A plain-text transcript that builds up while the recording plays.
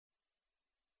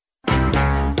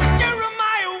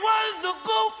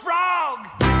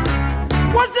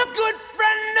good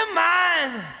friend of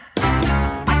mine.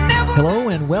 Hello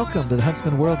and welcome to the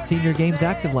Huntsman World Senior Games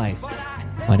Active Life.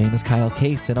 My name is Kyle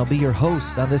Case, and I'll be your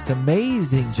host on this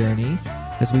amazing journey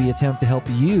as we attempt to help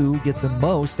you get the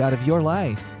most out of your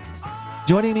life.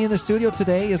 Joining me in the studio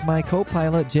today is my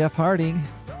co-pilot, Jeff Harding.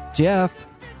 Jeff,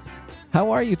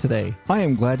 how are you today? I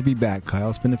am glad to be back, Kyle.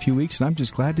 It's been a few weeks, and I'm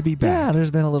just glad to be back. Yeah,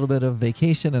 there's been a little bit of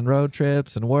vacation and road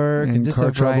trips and work and just car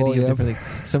a variety trouble, of different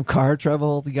things. Some car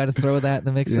trouble, you got to throw that in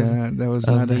the mix that was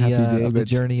not a happy day of the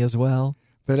journey as well.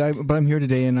 But I'm here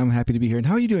today, and I'm happy to be here. And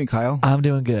how are you doing, Kyle? I'm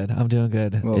doing good.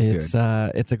 Well, it's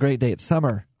a great day. It's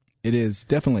summer. It is,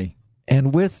 definitely.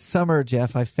 And with summer,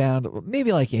 Jeff, I found,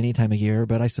 maybe like any time of year,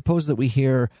 but I suppose that we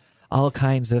hear all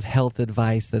kinds of health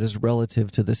advice that is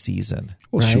relative to the season.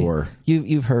 Well, right? sure.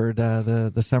 You've heard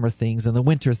the summer things and the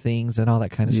winter things and all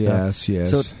that kind of stuff. Yes.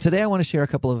 So today I want to share a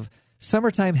couple of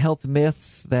summertime health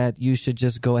myths that you should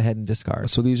just go ahead and discard.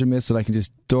 So these are myths that I can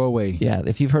just throw away. Yeah,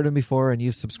 if you've heard them before and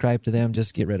you've subscribed to them,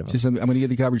 just get rid of them. I'm going to get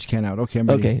the garbage can out. Okay, I'm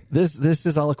ready. Okay, this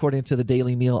is all according to the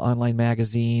Daily Meal online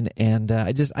magazine, and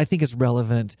I think it's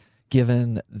relevant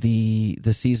given the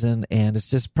season, and it's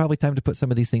just probably time to put some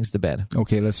of these things to bed.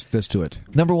 Okay, let's do it.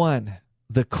 Number one,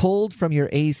 the cold from your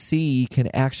AC can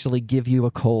actually give you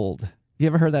a cold. You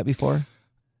ever heard that before?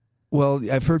 Well,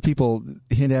 I've heard people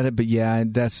hint at it, but yeah,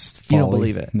 that's folly. You don't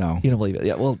believe it. No. You don't believe it.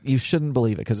 Yeah, well, you shouldn't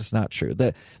believe it because it's not true.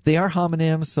 They are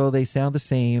homonyms, so they sound the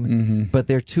same, but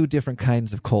they're two different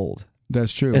kinds of cold.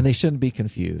 That's true. And they shouldn't be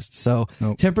confused. So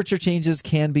Temperature changes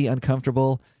can be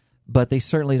uncomfortable, but they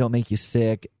certainly don't make you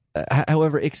sick.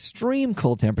 However, extreme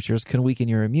cold temperatures can weaken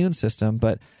your immune system,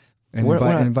 but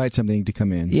invite something to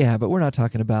come in. Yeah, but we're not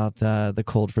talking about the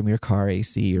cold from your car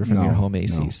AC or from your home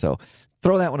AC. No. So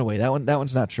throw that one away. That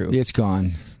one's not true. It's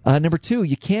gone. Number two,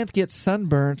 you can't get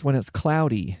sunburnt when it's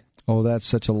cloudy. Oh, that's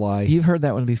such a lie. You've heard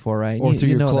that one before, right? Or through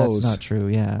your clothes. That's not true,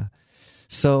 yeah.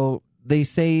 So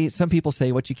some people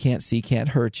say what you can't see can't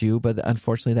hurt you, but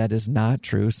unfortunately that is not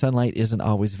true. Sunlight isn't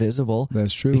always visible.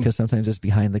 That's true. Because sometimes it's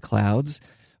behind the clouds.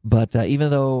 But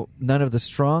even though none of the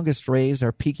strongest rays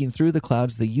are peeking through the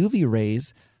clouds, the UV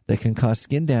rays that can cause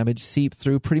skin damage seep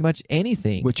through pretty much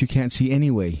anything. Which you can't see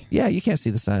anyway. Yeah, you can't see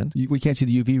the sun. We can't see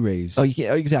the UV rays. Oh,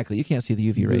 exactly. You can't see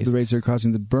the UV rays. The rays that are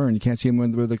causing the burn. You can't see them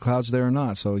whether the clouds are there or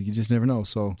not, so you just never know.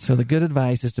 So the good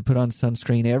advice is to put on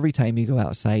sunscreen every time you go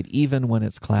outside, even when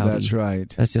it's cloudy. That's right.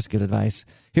 That's just good advice.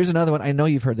 Here's another one. I know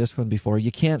you've heard this one before.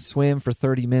 You can't swim for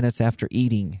 30 minutes after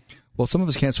eating. Well, some of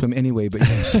us can't swim anyway, but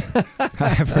yes, I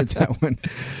have heard that one.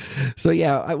 So,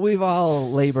 yeah, we've all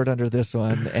labored under this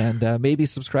one and maybe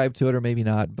subscribed to it or maybe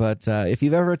not. But if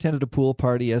you've ever attended a pool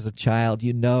party as a child,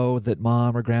 you know that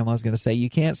mom or grandma is going to say you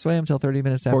can't swim until 30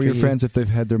 minutes after. Or your friends if they've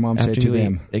had their mom say it to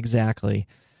them. Exactly.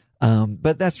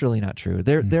 But that's really not true.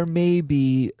 There may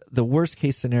be the worst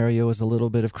case scenario is a little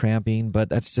bit of cramping, but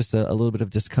that's just a little bit of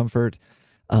discomfort.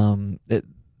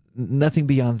 Nothing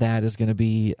beyond that is going to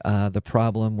be the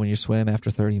problem when you swim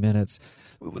after 30 minutes,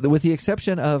 with the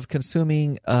exception of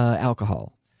consuming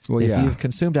alcohol. Well, if you've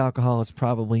consumed alcohol, it's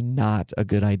probably not a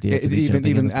good idea to be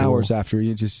jumping in the pool hours after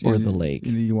the lake.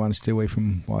 You want to stay away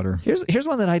from water. Here's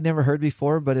one that I'd never heard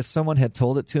before, but if someone had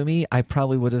told it to me, I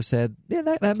probably would have said, "Yeah,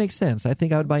 that makes sense." I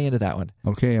think I would buy into that one.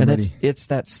 Okay, I'm ready. It's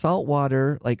that salt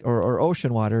water, or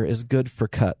ocean water, is good for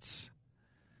cuts.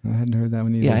 I hadn't heard that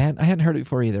one either. Yeah, I hadn't heard it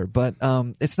before either, but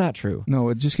it's not true. No,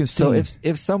 it just gets so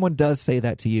if someone does say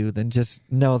that to you, then just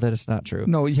know that it's not true.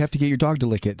 No, you have to get your dog to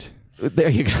lick it. There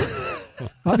you go.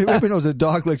 Everybody knows that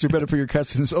dog licks are better for your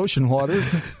cuts than ocean water.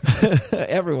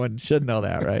 Everyone should know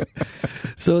that, right?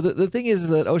 So the thing is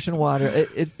that ocean water,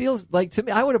 it feels like, to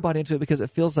me, I would have bought into it because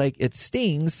it feels like it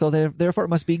stings, so therefore it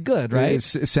must be good, right?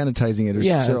 It's sanitizing it.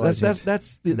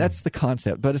 Or that's the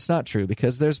concept, but it's not true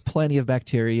because there's plenty of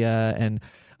bacteria and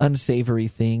unsavory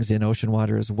things in ocean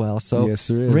water as well. So yes,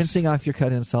 there is. Rinsing off your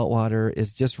cut in salt water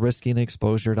is just risking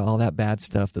exposure to all that bad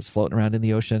stuff that's floating around in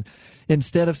the ocean.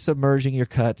 Instead of submerging your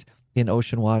cut in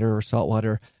ocean water or salt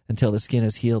water until the skin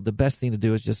is healed, the best thing to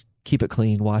do is just keep it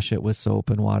clean, wash it with soap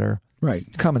and water. Right.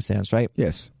 It's common sense, right?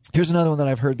 Yes. Here's another one that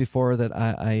I've heard before that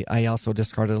I also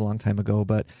discarded a long time ago,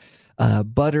 but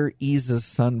butter eases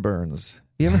sunburns.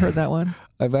 You ever heard that one?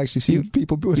 I've actually seen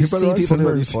people do it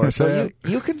before. So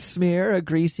you can smear a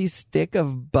greasy stick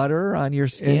of butter on your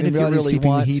skin if you really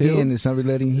want heat to. In, it's not really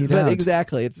letting heat out.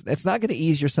 Exactly. It's not going to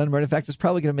ease your sunburn. In fact, it's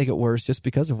probably going to make it worse just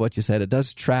because of what you said. It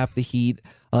does trap the heat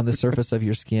on the surface of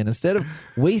your skin. Instead of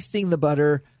wasting the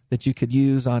butter that you could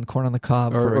use on corn on the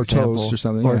cob, for example, toast or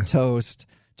something, or toast,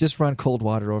 just run cold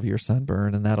water over your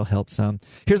sunburn, and that'll help some.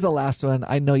 Here's the last one.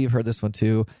 I know you've heard this one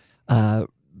too.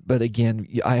 again,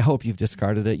 I hope you've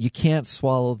discarded it. You can't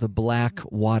swallow the black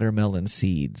watermelon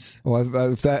seeds.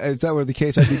 Well, if that were the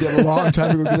case, I'd be dead a long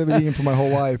time ago because I've been eating them for my whole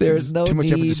life. There's no too much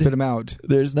effort need- to spit them out.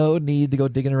 There's no need to go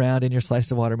digging around in your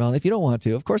slice of watermelon if you don't want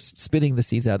to. Of course, spitting the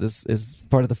seeds out is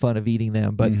part of the fun of eating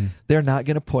them, but they're not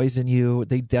going to poison you.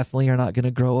 They definitely are not going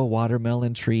to grow a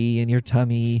watermelon tree in your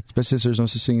tummy. Especially since there's no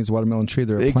such thing as a watermelon tree.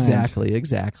 They're a plant.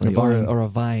 Exactly. A vine. Or a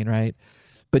vine, right?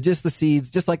 But just the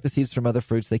seeds, just like the seeds from other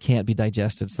fruits, they can't be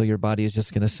digested, so your body is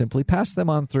just going to simply pass them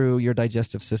on through your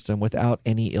digestive system without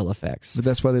any ill effects. But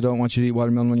that's why they don't want you to eat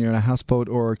watermelon when you're in a houseboat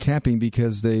or camping,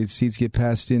 because the seeds get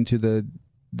passed into the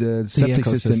septic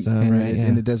system, and, right,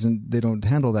 and it doesn't. They don't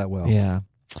handle that well. Yeah.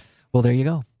 Well, there you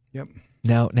go. Yep.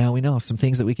 Now we know some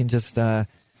things that we can just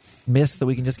miss that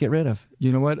we can just get rid of.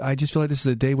 You know what? I just feel like this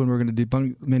is a day when we're going to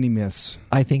debunk many myths.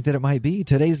 I think that it might be.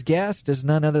 Today's guest is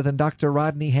none other than Dr.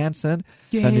 Rodney Hansen,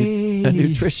 Yay! a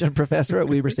nutrition professor at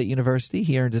Weber State University.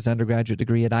 He earned his undergraduate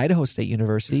degree at Idaho State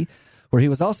University, where he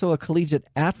was also a collegiate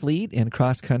athlete in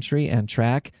cross country and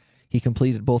track. He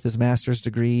completed both his master's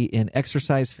degree in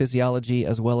exercise physiology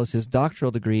as well as his doctoral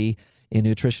degree in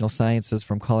nutritional sciences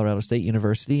from Colorado State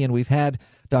University. And we've had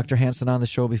Dr. Hansen on the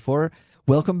show before.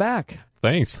 Welcome back.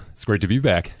 Thanks. It's great to be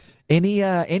back. Any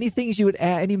things you would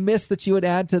add, any myths that you would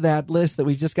add to that list that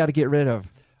we just got to get rid of?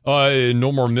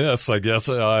 No more myths, I guess.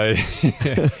 I'm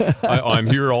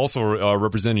here also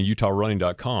representing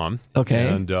UtahRunning.com. Okay.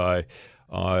 And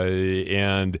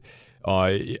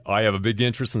I have a big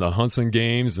interest in the Huntsman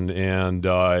Games, and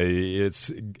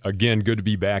it's, again, good to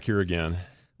be back here again.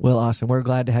 Well, awesome. We're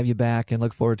glad to have you back and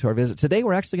look forward to our visit. Today,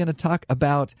 we're actually going to talk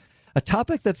about a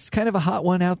topic that's kind of a hot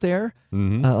one out there.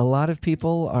 Mm-hmm. A lot of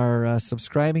people are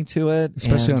subscribing to it.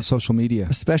 Especially and on social media.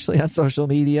 Especially on social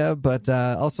media, but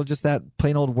also just that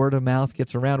plain old word of mouth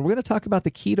gets around. We're going to talk about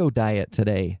the keto diet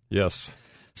today. Yes.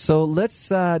 So let's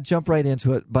jump right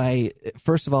into it by,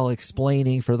 first of all,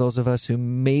 explaining for those of us who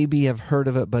maybe have heard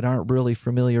of it but aren't really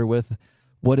familiar with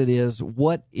what it is.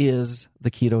 What is the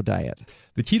keto diet?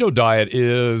 The keto diet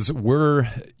is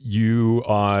where you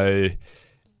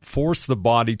force the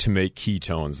body to make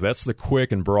ketones. That's the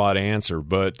quick and broad answer.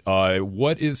 But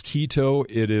what is keto?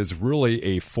 It is really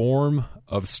a form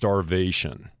of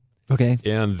starvation. Okay.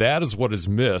 And that is what is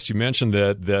missed. You mentioned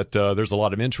that there's a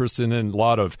lot of interest in it, a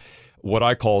lot of what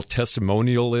I call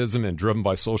testimonialism and driven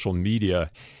by social media.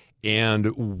 And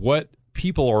what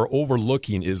people are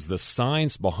overlooking is the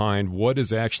science behind what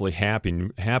is actually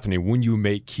happening when you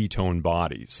make ketone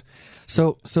bodies.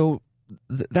 So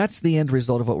that's the end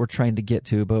result of what we're trying to get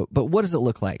to. But what does it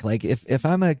look like? Like if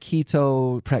I'm a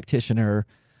keto practitioner,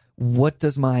 what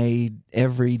does my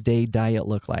everyday diet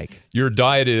look like? Your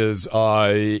diet is,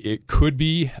 it could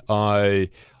be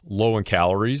low in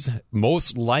calories.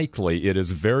 Most likely it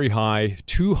is very high,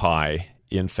 too high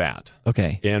in fat.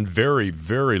 Okay. And very,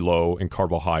 very low in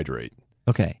carbohydrate.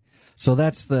 Okay. So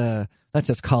that's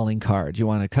its calling card. You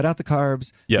want to cut out the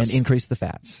carbs Yes. and increase the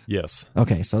fats. Yes.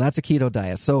 Okay. So that's a keto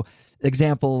diet. So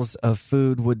examples of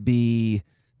food would be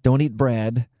don't eat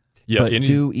bread, but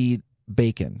do eat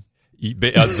bacon.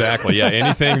 Exactly. Yeah.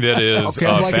 Anything that is Okay,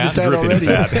 I'm liking this fat, diet dripping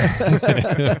in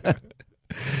already. fat.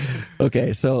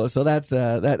 Okay, so that's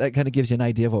that kind of gives you an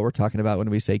idea of what we're talking about when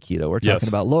we say keto. We're talking Yes.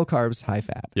 about low carbs, high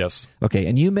fat. Yes. Okay,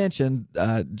 and you mentioned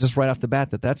just right off the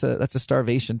bat that's a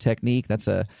starvation technique. That's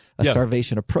a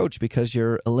starvation approach because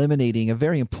you're eliminating a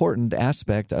very important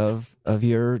aspect of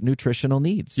your nutritional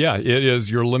needs. Yeah, it is.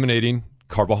 You're eliminating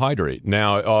carbohydrate.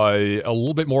 Now, a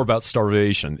little bit more about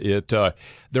starvation.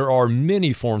 There are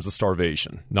many forms of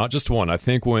starvation, not just one. I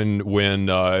think when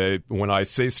I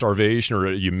say starvation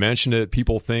or you mention it,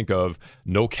 people think of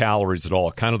no calories at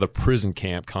all, kind of the prison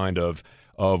camp kind of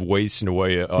wasting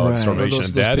away Right. starvation.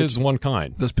 Those That pictures- is one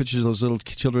kind. Those pictures of those little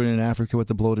children in Africa with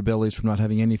the bloated bellies from not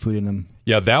having any food in them.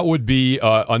 Yeah, that would be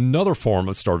another form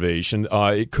of starvation.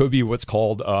 It could be what's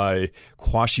called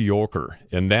kwashiorkor,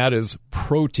 and that is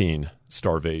protein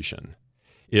starvation.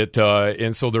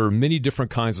 And so there are many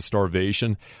different kinds of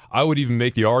starvation. I would even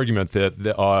make the argument that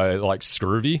like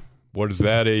scurvy, what is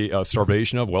that a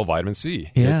starvation of? Well, vitamin C.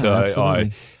 Yeah,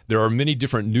 absolutely. There are many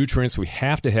different nutrients we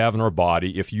have to have in our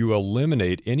body. If you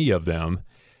eliminate any of them,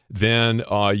 then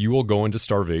you will go into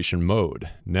starvation mode.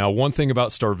 Now, one thing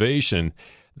about starvation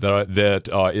that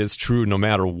is true no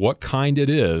matter what kind it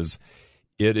is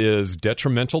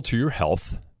detrimental to your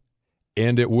health,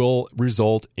 and it will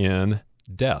result in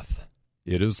death.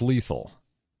 It is lethal.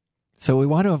 So we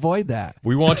want to avoid that.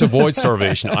 We want to avoid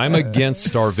starvation. I'm against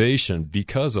starvation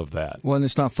because of that. Well, and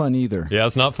it's not fun either. Yeah,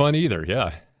 it's not fun either.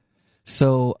 Yeah.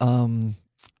 So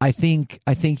I think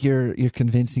you're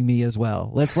convincing me as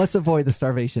well. Let's avoid the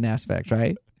starvation aspect,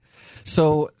 right?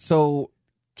 So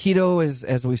keto is,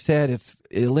 as we've said, it's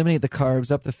eliminate the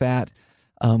carbs, up the fat.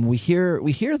 We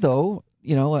hear though,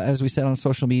 as we said on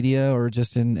social media or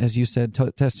just in, as you said,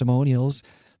 testimonials,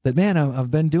 that, man,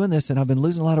 I've been doing this and I've been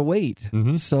losing a lot of weight.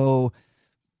 Mm-hmm. So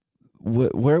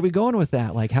where are we going with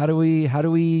that? Like, how do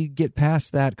we get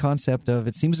past that concept of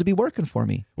it seems to be working for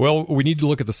me? Well, we need to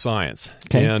look at the science.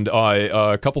 Okay. And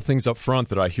a couple things up front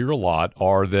that I hear a lot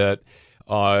are that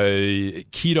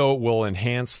keto will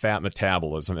enhance fat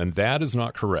metabolism, and that is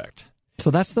not correct.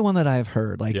 So that's the one that I've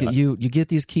heard. Like, Yeah. you get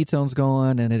these ketones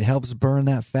going and it helps burn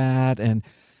that fat, and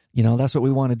that's what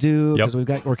we want to do because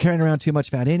we're carrying around too much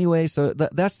fat anyway. So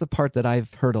that's the part that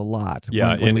I've heard a lot.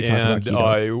 Yeah, when we talk about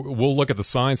keto. we'll look at the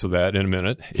science of that in a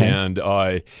minute,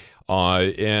 Okay.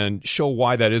 and show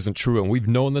why that isn't true. And we've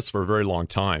known this for a very long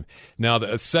time. Now,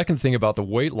 the second thing about the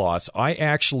weight loss, I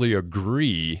actually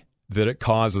agree that it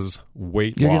causes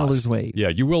weight You're loss. going to lose weight. Yeah,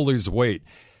 you will lose weight.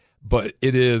 But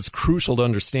it is crucial to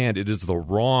understand it is the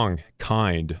wrong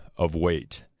kind of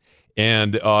weight.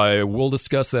 And we'll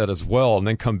discuss that as well, and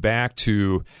then come back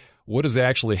to what is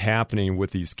actually happening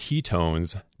with these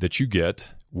ketones that you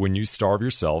get when you starve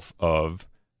yourself of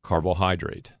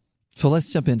carbohydrate. So let's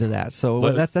jump into that.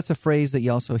 So that's a phrase that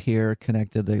you also hear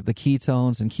connected, the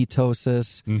ketones and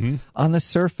ketosis. Mm-hmm. On the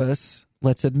surface,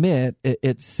 let's admit,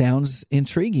 it sounds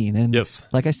intriguing. And Yes.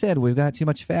 like I said, we've got too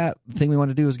much fat. The thing we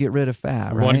want to do is get rid of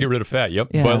fat, We right? want to get rid of fat, yep.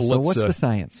 Yeah, But so what's the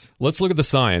science? Let's look at the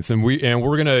science, and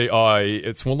we're gonna.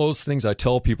 It's one of those things I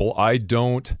tell people: I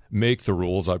don't make the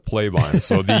rules; I play by them.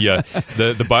 So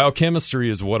the biochemistry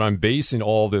is what I'm basing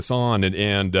all this on,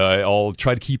 and I'll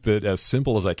try to keep it as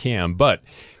simple as I can. But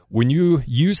when you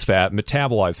use fat,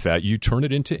 metabolize fat, you turn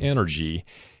it into energy,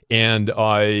 and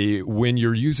when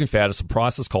you're using fat, it's a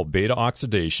process called beta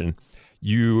oxidation.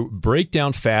 You break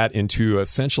down fat into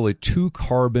essentially 2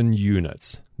 carbon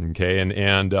units. Okay, and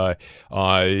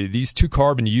these 2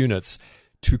 carbon units,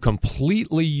 to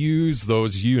completely use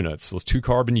those units, those 2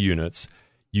 carbon units,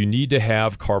 you need to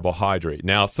have carbohydrate.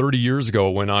 Now, 30 years ago,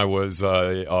 when I was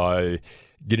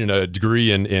getting a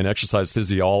degree in exercise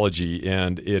physiology,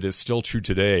 and it is still true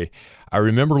today, I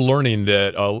remember learning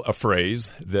that a phrase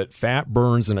that fat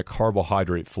burns in a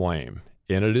carbohydrate flame,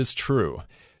 and it is true.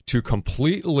 To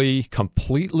completely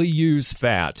use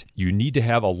fat, you need to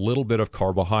have a little bit of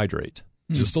carbohydrate,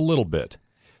 just a little bit.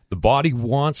 The body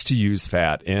wants to use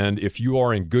fat, and if you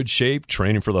are in good shape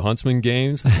training for the Huntsman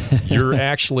Games, you're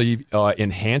actually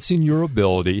enhancing your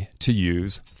ability to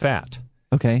use fat.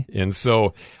 Okay. And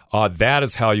so that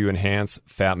is how you enhance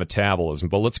fat metabolism.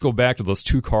 But let's go back to those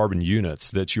 2 carbon units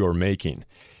that you are making.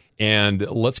 And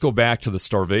let's go back to the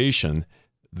starvation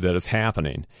that is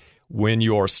happening. When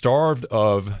you are starved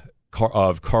of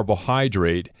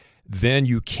carbohydrate, then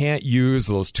you can't use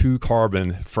those 2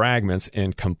 carbon fragments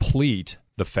and complete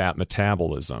the fat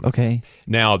metabolism. Okay.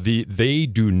 Now, they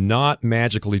do not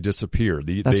magically disappear.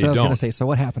 They That's what I was don't. going to say. So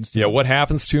what happens to them? What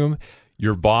happens to them?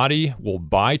 Your body will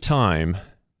buy time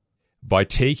by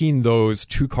taking those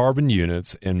 2 carbon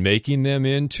units and making them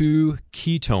into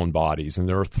ketone bodies, and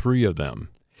there are 3 of them.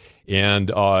 And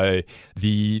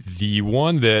the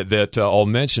one that I'll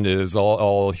mention is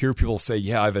I'll hear people say,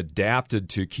 yeah, I've adapted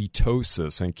to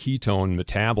ketosis and ketone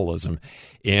metabolism.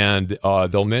 And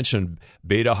they'll mention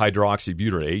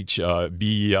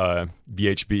beta-hydroxybutyrate,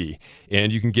 BHB.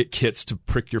 And you can get kits to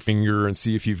prick your finger and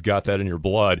see if you've got that in your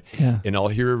blood. Yeah. And I'll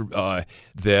hear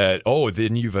that,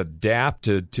 then you've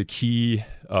adapted to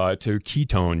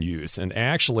ketone use. And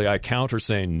actually, I counter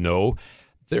saying, no,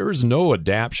 there is no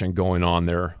adaptation going on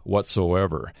there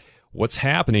whatsoever. What's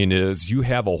happening is you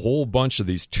have a whole bunch of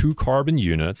these 2 carbon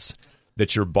units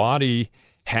that your body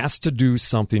has to do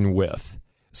something with.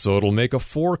 So it'll make a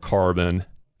 4 carbon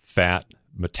fat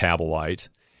metabolite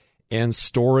and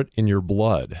store it in your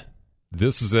blood.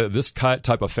 This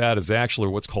type of fat is actually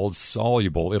what's called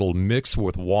soluble. It'll mix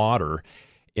with water,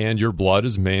 and your blood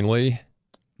is mainly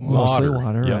Mostly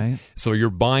water, Yeah. right? So you're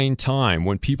buying time.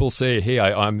 When people say, hey,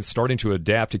 I'm starting to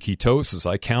adapt to ketosis,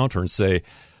 I counter and say,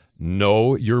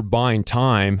 no, you're buying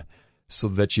time so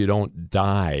that you don't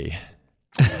die.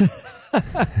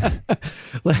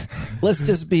 Let's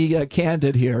just be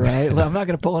candid here, right? I'm not going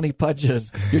to pull any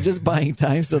punches. You're just buying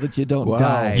time so that you don't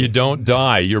die. You don't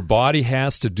die. Your body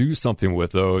has to do something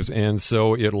with those, and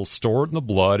so it'll store it in the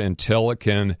blood until it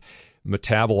can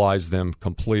metabolize them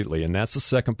completely. And that's the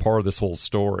second part of this whole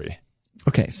story.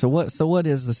 Okay, so what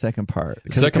is the second part?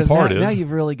 The second part now is...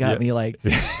 you've really got me like,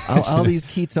 all these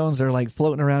ketones are like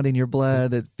floating around in your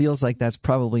blood. It feels like that's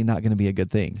probably not going to be a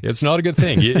good thing. It's not a good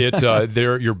thing.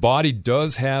 Your body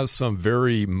does have some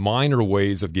very minor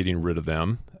ways of getting rid of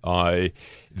them.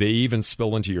 They even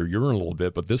spill into your urine a little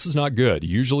bit, but this is not good.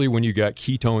 Usually when you got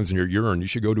ketones in your urine, you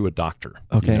should go to a doctor.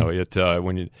 Okay.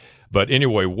 But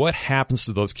anyway, what happens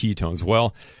to those ketones?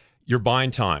 Well, you're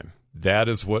buying time. That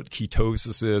is what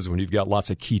ketosis is when you've got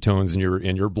lots of ketones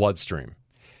in your bloodstream.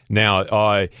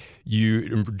 Now,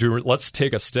 let's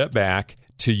take a step back.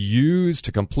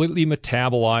 To completely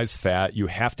metabolize fat, you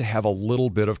have to have a little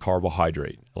bit of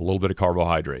carbohydrate.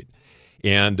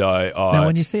 And now,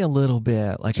 when you say a little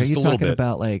bit, like, are you talking bit.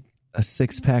 about like a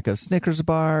 6-pack of Snickers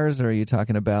bars, or are you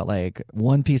talking about like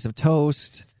one piece of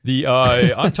toast?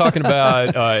 I'm talking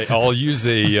about. I'll use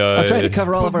a. I'll try to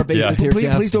cover all of our bases here.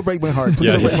 Please don't break my heart.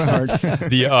 Please don't break my heart.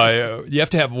 You have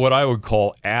to have what I would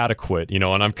call adequate. And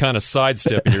I'm kind of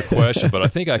sidestepping your question, but I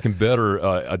think I can better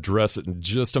address it in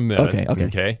just a minute.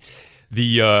 Okay.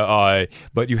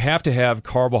 But you have to have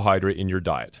carbohydrate in your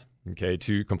diet. Okay,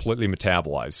 to completely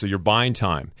metabolize. So you're buying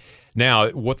time.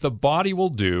 Now, what the body will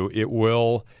do, it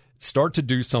will start to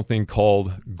do something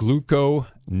called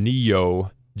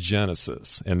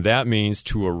gluconeogenesis, and that means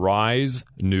to arise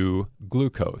new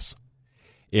glucose.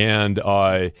 And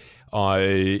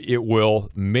it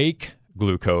will make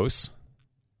glucose,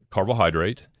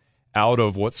 carbohydrate, out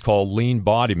of what's called lean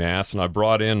body mass. And I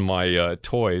brought in my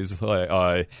toys.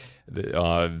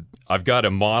 I've got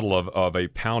a model of a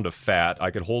pound of fat.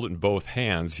 I could hold it in both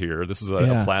hands here. This is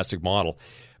a plastic model.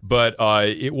 But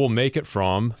it will make it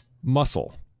from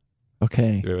muscle.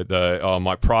 Okay.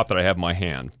 My prop that I have in my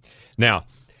hand. Now,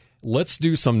 let's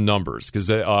do some numbers, because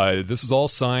this is all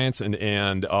science, and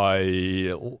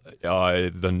the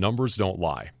numbers don't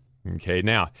lie. Okay.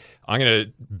 Now, I'm going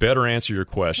to better answer your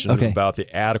question about the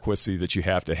adequacy that you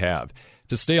have to have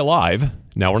to stay alive.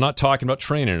 Now, we're not talking about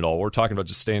training at all. We're talking about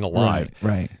just staying alive.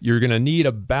 Right. You're going to need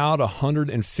about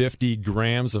 150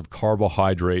 grams of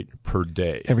carbohydrate per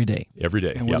day. Every day.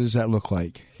 And what does that look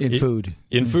like in food?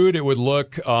 In food, it would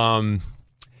look, I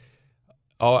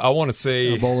want to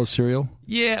say... A bowl of cereal?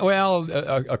 Yeah, well,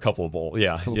 a couple of bowls.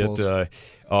 Yeah. Bowls.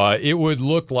 It would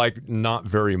look like not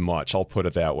very much. I'll put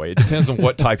it that way. It depends on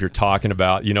what type you're talking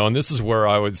about. And this is where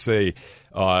I would say...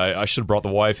 I should have brought the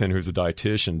wife in, who's a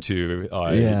dietitian,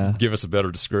 to give us a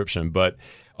better description. But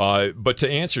to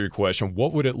answer your question,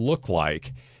 what would it look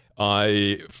like?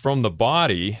 From the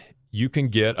body, you can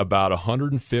get about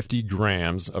 150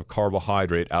 grams of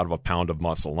carbohydrate out of a pound of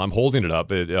muscle. And I'm holding it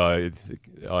up in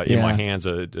my hands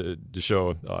to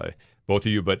show both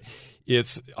of you. But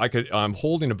I'm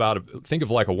holding think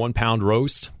of like a 1 pound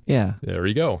roast. Yeah. There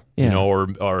you go. Yeah.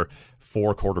 Or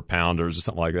 4 quarter pounders or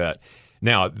something like that.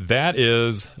 Now, that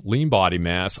is lean body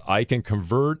mass. I can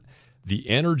convert the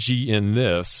energy in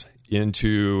this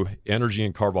into energy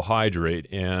and carbohydrate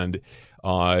and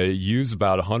use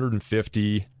about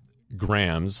 150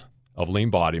 grams of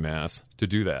lean body mass to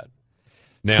do that.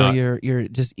 Now, so you're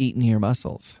just eating your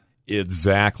muscles.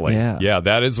 Exactly. Yeah,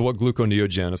 that is what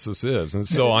gluconeogenesis is. And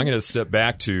so I'm going to step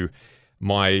back to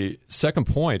my second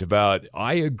point about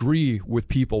I agree with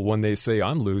people when they say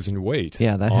I'm losing weight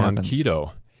that on happens.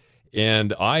 keto.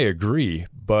 And I agree,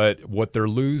 but what they're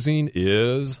losing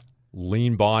is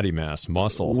lean body mass,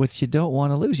 muscle. Which you don't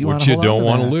want to lose. Which you don't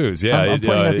want to lose, yeah. I'm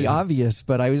pointing out the obvious,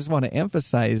 but I just want to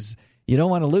emphasize you don't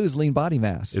want to lose lean body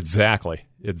mass. Exactly.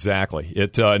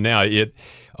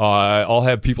 I'll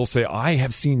have people say, I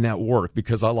have seen that work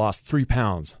because I lost 3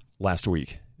 pounds last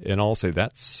week. And I'll say,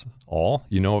 that's all.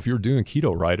 If you're doing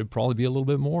keto right, it'd probably be a little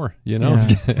bit more, Yeah.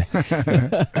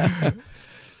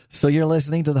 So you're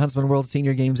listening to the Huntsman World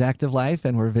Senior Games Active Life,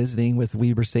 and we're visiting with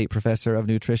Weber State Professor of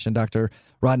Nutrition, Dr.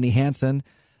 Rodney Hansen.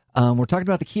 We're talking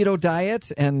about the keto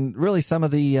diet and really some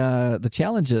of the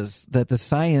challenges that the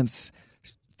science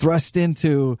thrust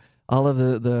into all of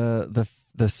the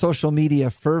social media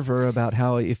fervor about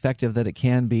how effective that it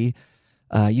can be.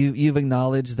 You've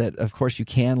acknowledged that, of course, you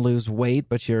can lose weight,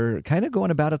 but you're kind of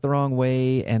going about it the wrong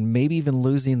way and maybe even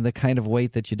losing the kind of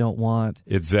weight that you don't want.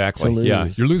 Exactly. To lose. Yeah,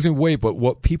 you're losing weight, but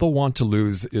what people want to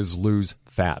lose is lose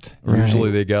fat. Right. Usually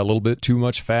they got a little bit too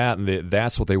much fat, and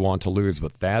that's what they want to lose,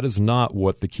 but that is not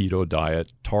what the keto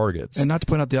diet targets. And not to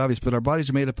point out the obvious, but our bodies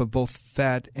are made up of both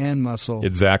fat and muscle.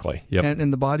 Exactly. Yep.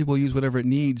 And the body will use whatever it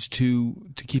needs to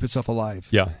keep itself alive.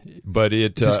 Yeah, but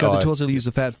if it's got the tools, it'll use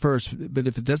the fat first, but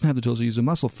if it doesn't have the tools, it'll use the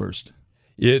muscle first.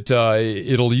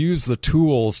 It'll use the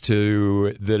tools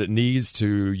that it needs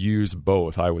to use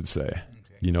both, I would say.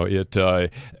 Okay.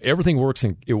 Everything works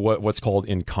in what's called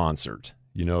in concert.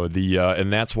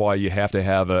 And that's why you have to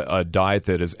have a diet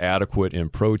that is adequate in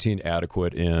protein,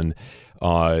 adequate in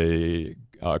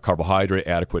carbohydrate,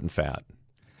 adequate in fat.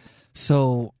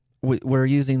 So we're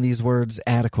using these words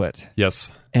adequate.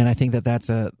 Yes. And I think that's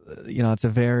it's a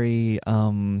very,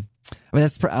 I'm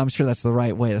sure that's the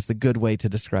right way. That's the good way to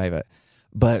describe it.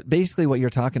 But basically what you're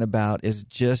talking about is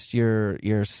just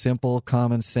your simple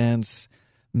common sense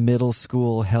middle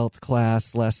school health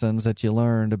class lessons that you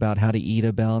learned about how to eat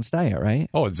a balanced diet, right?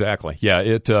 Oh, exactly. Yeah.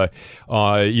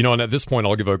 And at this point,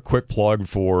 I'll give a quick plug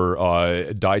for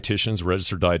dietitians,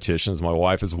 registered dietitians. My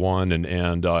wife is one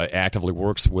and actively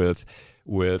works with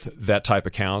that type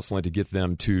of counseling to get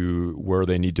them to where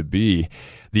they need to be.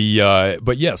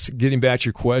 But yes, getting back to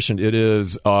your question, it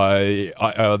is a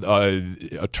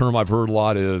term I've heard a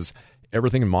lot is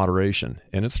everything in moderation,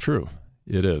 and it's true.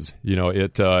 It is.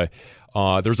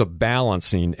 There's a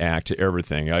balancing act to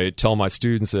everything. I tell my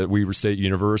students at Weber State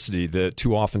University that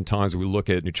too often times we look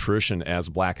at nutrition as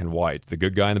black and white, the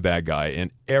good guy and the bad guy,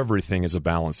 and everything is a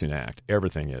balancing act.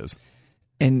 Everything is.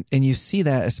 And you see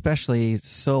that especially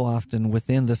so often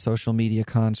within the social media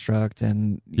construct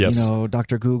and, yes.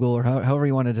 Dr. Google or however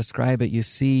you want to describe it, you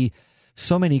see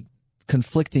so many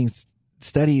conflicting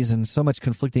studies and so much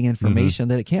conflicting information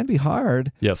that it can be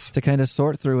hard yes. to kind of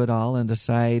sort through it all and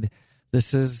decide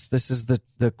this is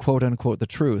the quote unquote the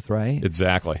truth, right?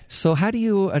 Exactly. So how do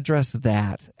you address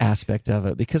that aspect of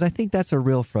it? Because I think that's a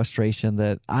real frustration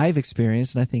that I've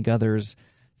experienced, and I think others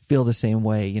feel the same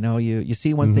way. You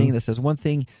see one thing that says one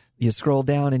thing, you scroll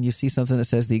down and you see something that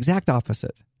says the exact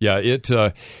opposite. Yeah,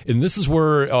 and this is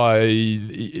where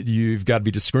you've got to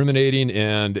be discriminating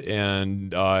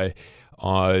and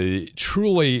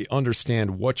truly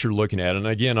understand what you're looking at. And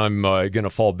again, I'm going to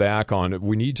fall back on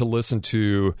we need to listen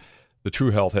to the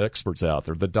true health experts out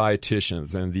there, the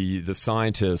dietitians and the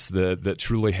scientists that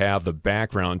truly have the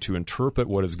background to interpret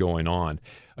what is going on.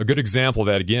 A good example of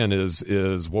that, again, is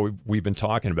what we've been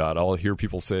talking about. I'll hear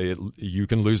people say you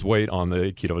can lose weight on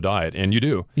the keto diet, and you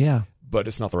do. Yeah. But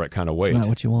it's not the right kind of weight. It's not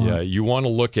what you want. Yeah, you want to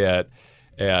look at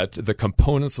the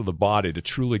components of the body to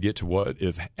truly get to what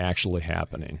is actually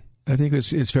happening. I think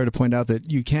it's fair to point out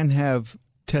that you can have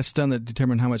tests done that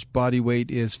determine how much body weight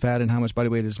is fat and how much body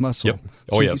weight is muscle. Yep.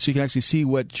 Oh, yes. So you can actually see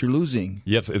what you're losing.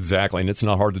 Yes, exactly. And it's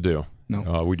not hard to do.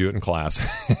 No. We do it in class.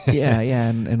 Yeah,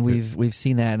 and we've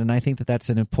seen that. And I think that's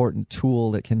an important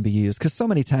tool that can be used. Because so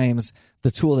many times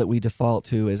the tool that we default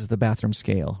to is the bathroom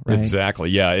scale, right? Exactly,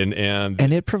 yeah.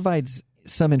 And it provides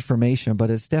some information, but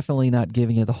it's definitely not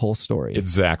giving you the whole story.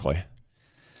 Exactly.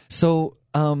 So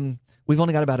we've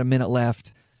only got about a minute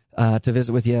left to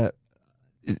visit with you.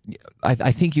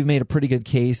 I think you've made a pretty good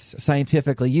case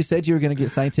scientifically. You said you were going to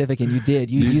get scientific, and you did.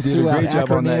 You threw out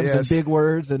acronyms and big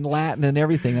words and Latin and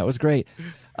everything. That was great.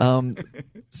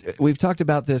 We've talked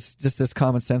about this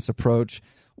common sense approach.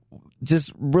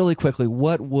 Just really quickly,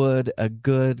 what would a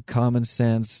good common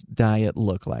sense diet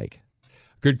look like?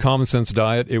 Good common sense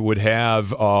diet, it would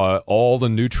have all the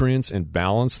nutrients and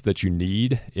balance that you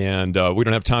need. And we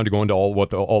don't have time to go into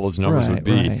what all those numbers would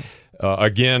be. Right.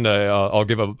 Again, I'll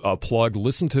give a plug.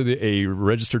 Listen to a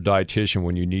registered dietitian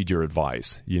when you need your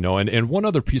advice. And one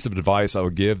other piece of advice I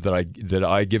would give that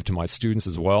I give to my students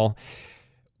as well.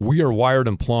 We are wired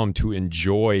and plumbed to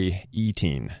enjoy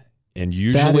eating, and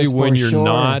usually when you're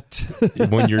not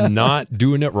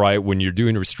doing it right, when you're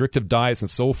doing restrictive diets and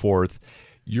so forth,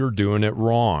 you're doing it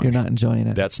wrong. You're not enjoying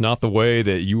it. That's not the way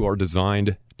that you are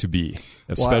designed to be,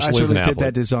 especially as an athlete. I fit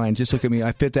that design. Just look at me.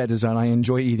 I fit that design. I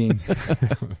enjoy eating.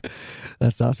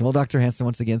 That's awesome. Well, Dr. Hansen,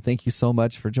 once again, thank you so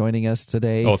much for joining us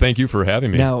today. Oh, thank you for having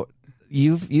me. Now,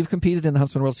 you've competed in the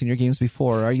Huntsman World Senior Games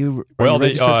before. Are you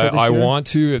registered for this I year? Want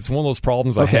to. It's one of those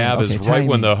problems I have is timing. Right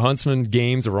when the Huntsman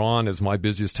Games are on is my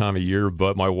busiest time of year,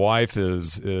 but my wife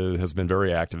has been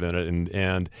very active in it,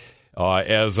 and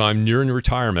as I'm nearing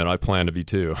retirement, I plan to be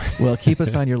too. Well, keep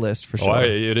us on your list for sure.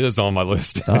 It is on my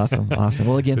list. Awesome.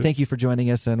 Well, again, thank you for joining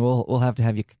us, and we'll have to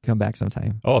have you come back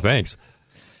sometime. Oh, thanks.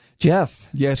 Jeff.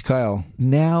 Yes, Kyle.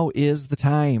 Now is the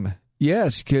time.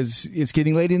 Yes, because it's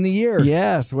getting late in the year.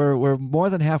 Yes, we're more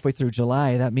than halfway through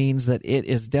July. That means that it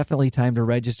is definitely time to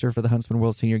register for the Huntsman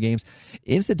World Senior Games.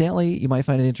 Incidentally, you might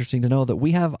find it interesting to know that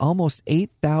we have almost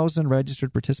 8,000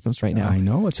 registered participants right now. I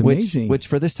know, it's amazing. Which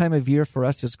for this time of year for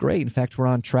us is great. In fact, we're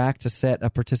on track to set a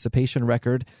participation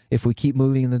record if we keep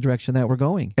moving in the direction that we're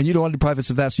going. And you don't want to deprive us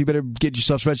of that, so you better get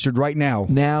yourselves registered right now.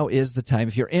 Now is the time.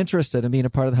 If you're interested in being a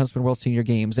part of the Huntsman World Senior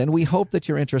Games, and we hope that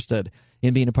you're interested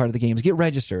in being a part of the games, get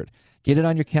registered. Get it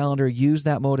on your calendar. Use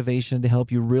that motivation to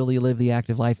help you really live the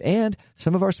active life. And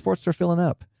some of our sports are filling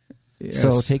up. Yes.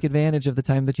 So take advantage of the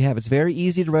time that you have. It's very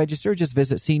easy to register. Just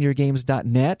visit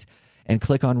seniorgames.net and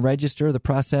click on register. The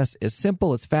process is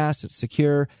simple. It's fast. It's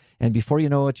secure. And before you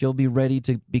know it, you'll be ready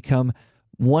to become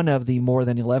one of the more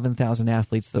than 11,000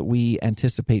 athletes that we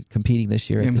anticipate competing this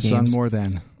year at the Emphasis Games. on more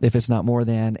than. If it's not more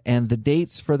than. And the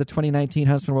dates for the 2019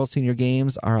 Huntsman World Senior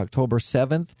Games are October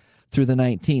 7th through the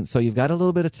 19th. So you've got a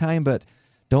little bit of time, but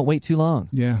don't wait too long.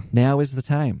 Yeah. Now is the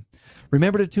time.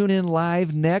 Remember to tune in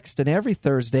live next and every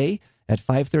Thursday at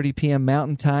 5:30 p.m.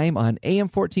 Mountain Time on AM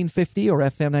 1450 or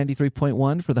FM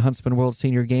 93.1 for the Huntsman World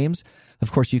Senior Games.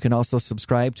 Of course, you can also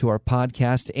subscribe to our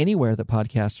podcast anywhere that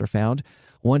podcasts are found.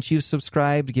 Once you've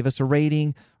subscribed, give us a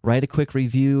rating, write a quick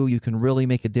review. You can really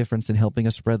make a difference in helping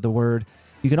us spread the word.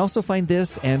 You can also find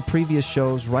this and previous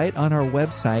shows right on our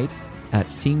website at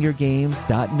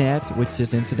seniorgames.net, which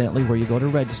is incidentally where you go to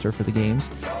register for the games.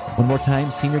 One more time,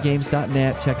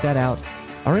 seniorgames.net. Check that out.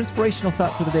 Our inspirational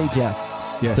thought for the day, Jeff.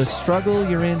 Yes. The struggle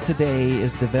you're in today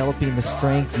is developing the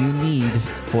strength you need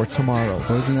for tomorrow.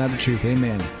 Well, isn't that the truth?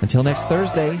 Amen. Until next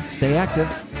Thursday, stay active.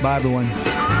 Bye,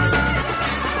 everyone.